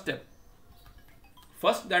very first step.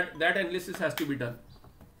 First, that analysis has to be done.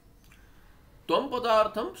 Tvam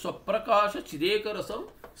padartham swaprakasha chidekarasam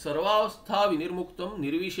sarvavastha vinirmuktam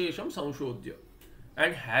nirvishesham samshodhya.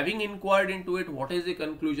 And having inquired into it, what is the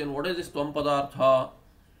conclusion? What is this tvam padartha?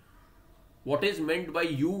 What is meant by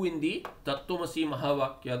you in the Tattvamasi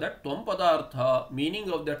Mahavakya? That tvam padartha, meaning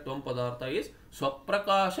of that tvam padartha is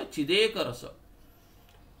swaprakasha chidekarasa.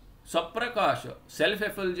 Swaprakasha,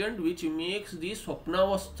 self-effulgent, which makes the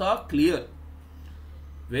swapnavastha clear,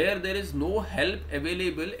 where there is no help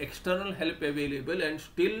available, external help available, and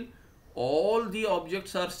still all the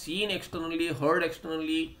objects are seen externally, heard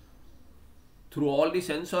externally through all the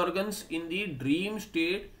sense organs. In the dream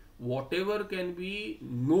state, whatever can be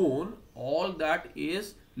known, all that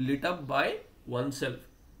is lit up by oneself.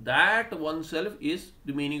 That oneself is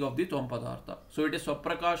the meaning of the Tvam Padartha. So it is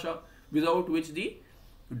Swaprakasha, without which the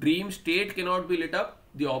dream state cannot be lit up,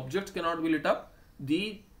 the objects cannot be lit up,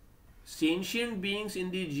 the sentient beings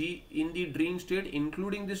in the dream state,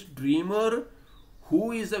 including this dreamer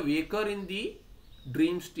who is a waker in the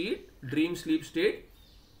dream sleep state,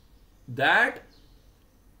 that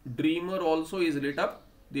dreamer also is lit up.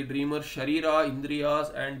 The dreamer Sharira,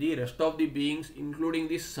 Indriyas and the rest of the beings, including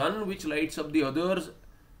the sun which lights up the others,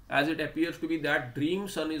 as it appears to be, that dream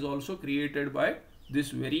sun is also created by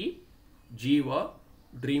this very Jiva,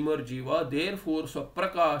 dreamer Jiva. Therefore,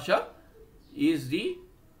 Swaprakasha is the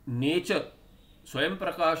nature, Swayam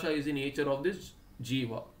Prakasha is the nature of this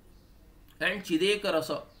Jiva. And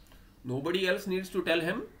Chidekarasa, nobody else needs to tell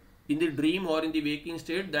him in the dream or in the waking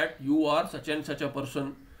state that you are such and such a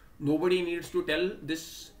person. Nobody needs to tell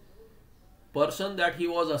this person that he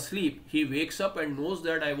was asleep. He wakes up and knows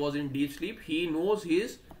that I was in deep sleep. He knows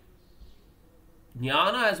his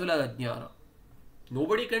jnana as well as ajnana.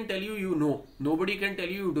 Nobody can tell you you know. Nobody can tell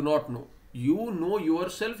you you do not know. You know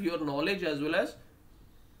yourself, your knowledge as well as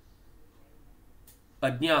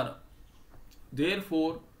ajnana.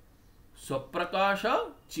 Therefore,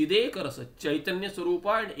 Swaprakasha Chidekarasa, Chaitanya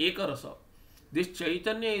Sarupa and Ekarasa. This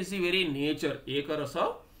Chaitanya is the very nature,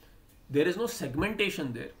 Ekarasa. There is no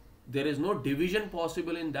segmentation there. There is no division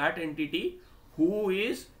possible in that entity who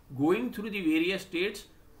is going through the various states,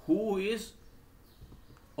 who is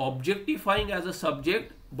objectifying as a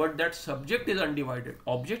subject, but that subject is undivided.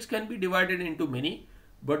 Objects can be divided into many,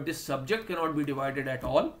 but this subject cannot be divided at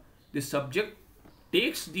all. This subject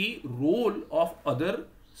takes the role of other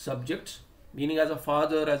subjects, meaning as a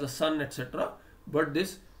father, as a son, etc. But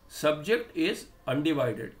this subject is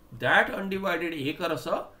undivided. That undivided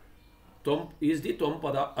Ekarasa is the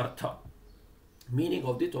Tvam-pada Artha, meaning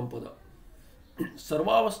of the Tvam-pada.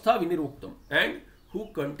 Sarvavastha Viniruktam, and who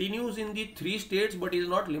continues in the three states but is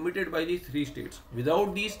not limited by these three states.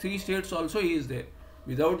 Without these three states also he is there.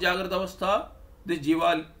 Without Jagrata Avastha, the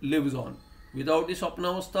Jiva lives on. Without the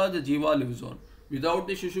Swapna Avastha, the Jiva lives on. Without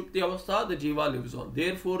the Sushupti Avastha, the Jiva lives on.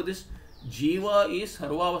 Therefore, this Jiva is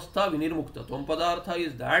Sarvavastha Vinirmukta. Tvam-padartha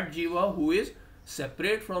is that Jiva who is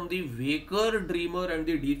separate from the waker, dreamer and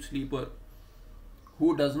the deep sleeper, who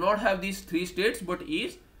does not have these three states but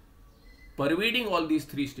is pervading all these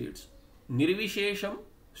three states. Nirvishesham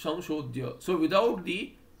samshodhya. So without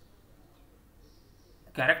the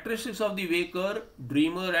characteristics of the waker,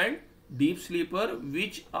 dreamer and deep sleeper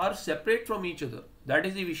which are separate from each other. That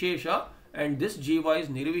is the Vishesha, and this Jiva is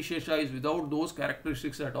Nirvishesha, is without those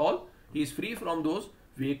characteristics at all. He is free from those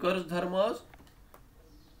waker's dharmas,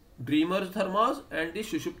 dreamer's dharmas and the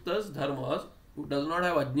Sushupta's dharmas, who does not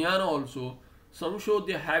have Ajnana also.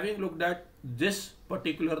 Samshodhya, having looked at this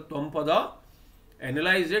particular Tvam-pada,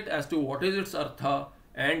 analyzed it as to what is its artha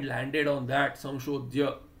and landed on that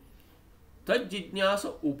Samshodhya. Tad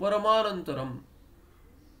jijnasa uparamanantaram.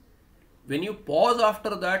 When you pause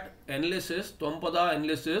after that analysis, Tvam-pada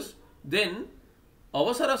analysis, then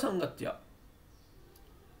avasara sangatya.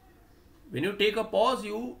 When you take a pause,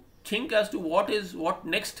 you think as to what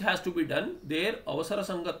next has to be done. There avasara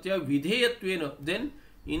sangatya vidheyatvena. Then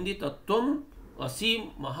in the tattvam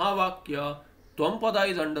asi mahavakya, Tvam-pada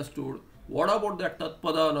is understood. What about that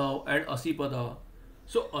tatpada now and asipada?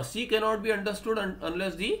 So asi cannot be understood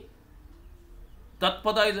unless the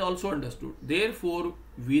tatpada is also understood. Therefore,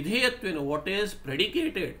 vidheyatvena, what is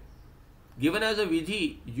predicated, given as a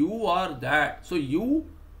vidhi, you are that. So you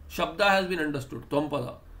shabda has been understood,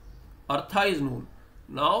 Tvam-pada. Artha is known.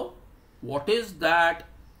 Now, what is that?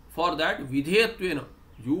 For that, vidheyatvena,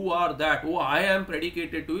 you are that. Oh, I am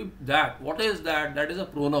predicated to that. What is that? That is a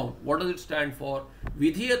pronoun. What does it stand for?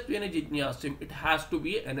 Vidheyatvena jijnasyam. It has to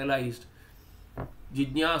be analyzed.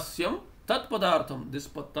 Jijnasyam tat padartham. This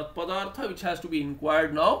tat padartha which has to be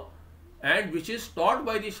inquired now and which is taught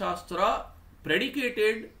by the Shastra,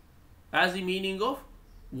 predicated as the meaning of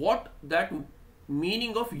what that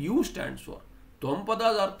meaning of you stands for.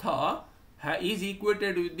 Tvam-pada's artha is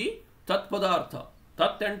equated with the tat padartha.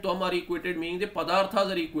 Tat and Tvam are equated, meaning the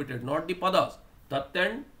padarthas are equated, not the padas. Tat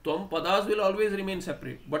and Tvam padas will always remain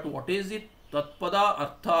separate. But what is the tat pada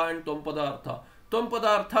artha and Tvam pada artha? Tvam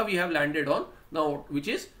pada artha we have landed on now, which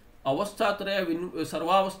is avasthatraya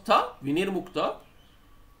sarvavastha vinirmukta,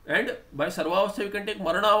 and by sarvavastha we can take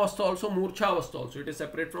maranavastha also, murchavastha also. It is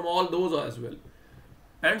separate from all those as well.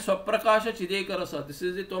 And swaprakasha chidekarasa, this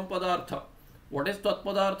is the Tvam padartha. What is tat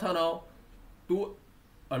padartha now? To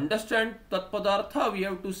understand tat padartha, we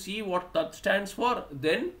have to see what tat stands for,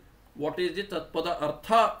 then what is the tat pada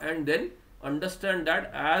artha, and then understand that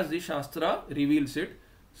as the Shastra reveals it.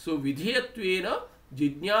 So vidheyatvena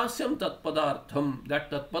jijnasyam tat padartham, that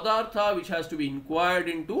tat padartha which has to be inquired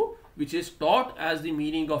into, which is taught as the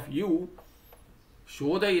meaning of you,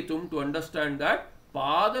 shodhayitum, to understand that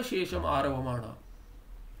pada shesham aravamana,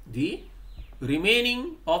 the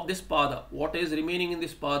remaining of this pada. What is remaining in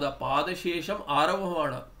this pada? Pada shesham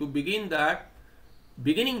aravamana. To beginning the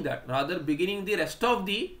rest of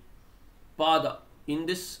the pada. In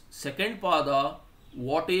this second pada,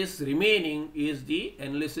 what is remaining is the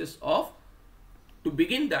analysis of, to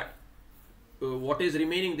begin that, what is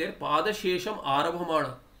remaining there, pada shesham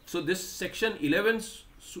aravamana. So this section 11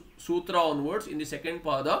 sutra onwards in the second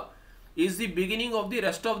pada is the beginning of the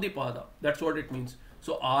rest of the pada. That's what it means.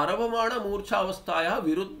 So aravamana murcha avasthaya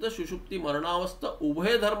viruddha shushupti maranavastha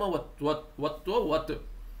ubhay dharma vatva vat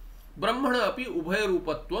brahmana api ubhay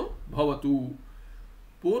rupatvam bhavatu.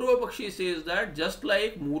 Purva Pakshi says that just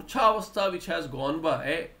like murcha avastha which has gone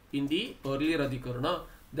by in the earlier adhikarana,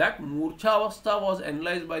 that murcha avastha was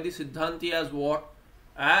analyzed by the Siddhanti as what?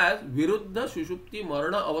 As viruddha shushupti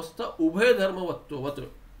marana avastha ubhay dharma vatva vat.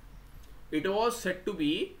 It was said to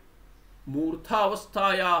be murtha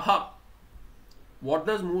avasthayaha. What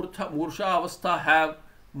does Mursha Avastha have?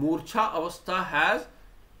 Murcha Avastha has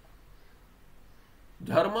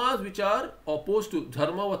dharmas which are opposed to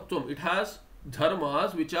dharmavatvam. It has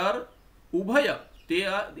dharmas which are ubhaya.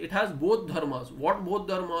 It has both dharmas. What both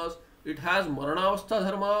dharmas? It has Maranavastha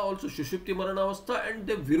dharma also, Shushupti Maranavastha, and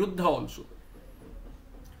the Viruddha also.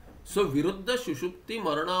 So Viruddha Shushupti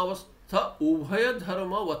Maranavastha ubhaya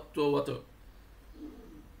dharma vatvavat.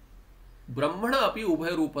 Brahmana api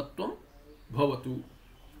ubhaya rupatvam bhavatu.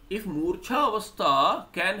 If Murcha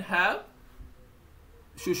Avastha can have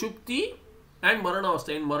Shushupti and Marana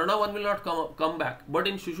Avastha, in Marana one will not come back, but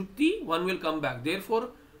in Shushupti one will come back. Therefore,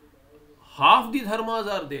 half the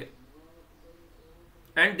dharmas are there.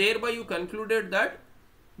 And thereby you concluded that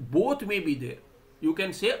both may be there. You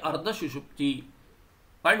can say Ardha Shushupti.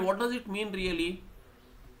 And what does it mean really?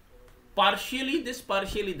 Partially this,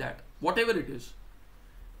 partially that. Whatever it is.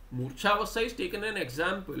 Murchavastha is taken an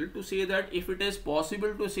example to say that if it is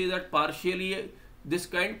possible to say that partially this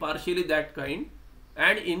kind, partially that kind,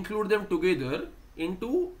 and include them together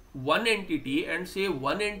into one entity and say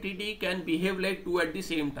one entity can behave like two at the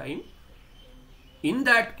same time, In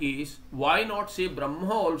that case, why not say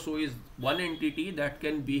Brahma also is one entity that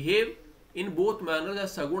can behave in both manners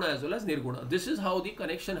as Saguna as well as Nirguna? This is how the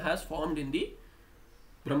connection has formed in the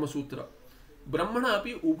Brahma Sutra. Brahmana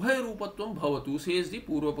api ubhay rupatvam bhavatu, says the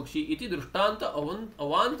Purvapakshi, iti drishtanta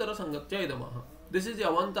avantara sangatya idamaha. This is the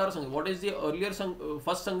avantara sangati. What is the earlier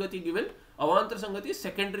first sangati given? Avantara sangati is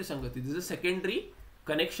secondary sangati. This is a secondary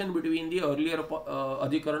connection between the earlier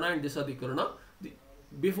adhikarana and this adhikarana.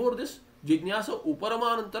 Before this, Jijnasa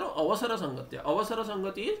Uparamanantara Avasara Sangatya. Avasara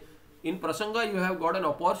Sangati is, in Prasanga you have got an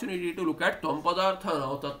opportunity to look at Tvampadartha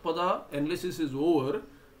now. Tatpada analysis is over.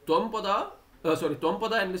 Tvapada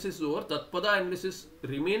analysis is over. Tatpada analysis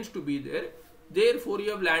remains to be there. Therefore,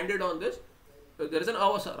 you have landed on this. There is an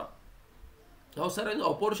Avasara. Avasara is an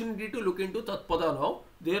opportunity to look into Tatpada now.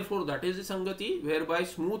 Therefore, that is the Sangati whereby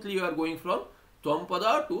smoothly you are going from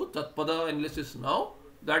Tvampada to Tatpada analysis now.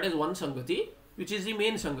 That is one Sangati, which is the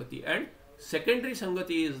main Sangati. And secondary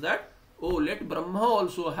Sangati is that, oh, let Brahma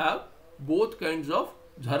also have both kinds of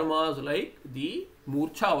dharmas, like the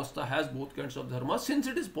Murcha Avastha has both kinds of dharmas. Since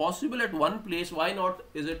it is possible at one place, why not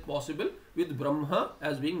is it possible with Brahma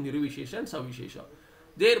as being Nirvishesha and Savishesha?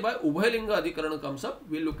 Thereby, Ubhaylinga Adhikarana comes up.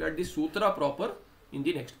 We will look at the Sutra proper in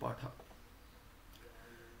the next part.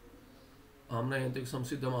 आम्नयन्तिक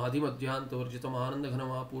संसिद्धम आदिमध्यांतवर्जितम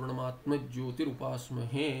आनंदघनम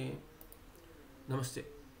पूर्णमात्मज्योतिरुपास्महे. नमस्ते,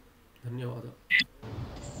 धन्यवाद.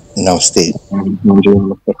 नमस्ते.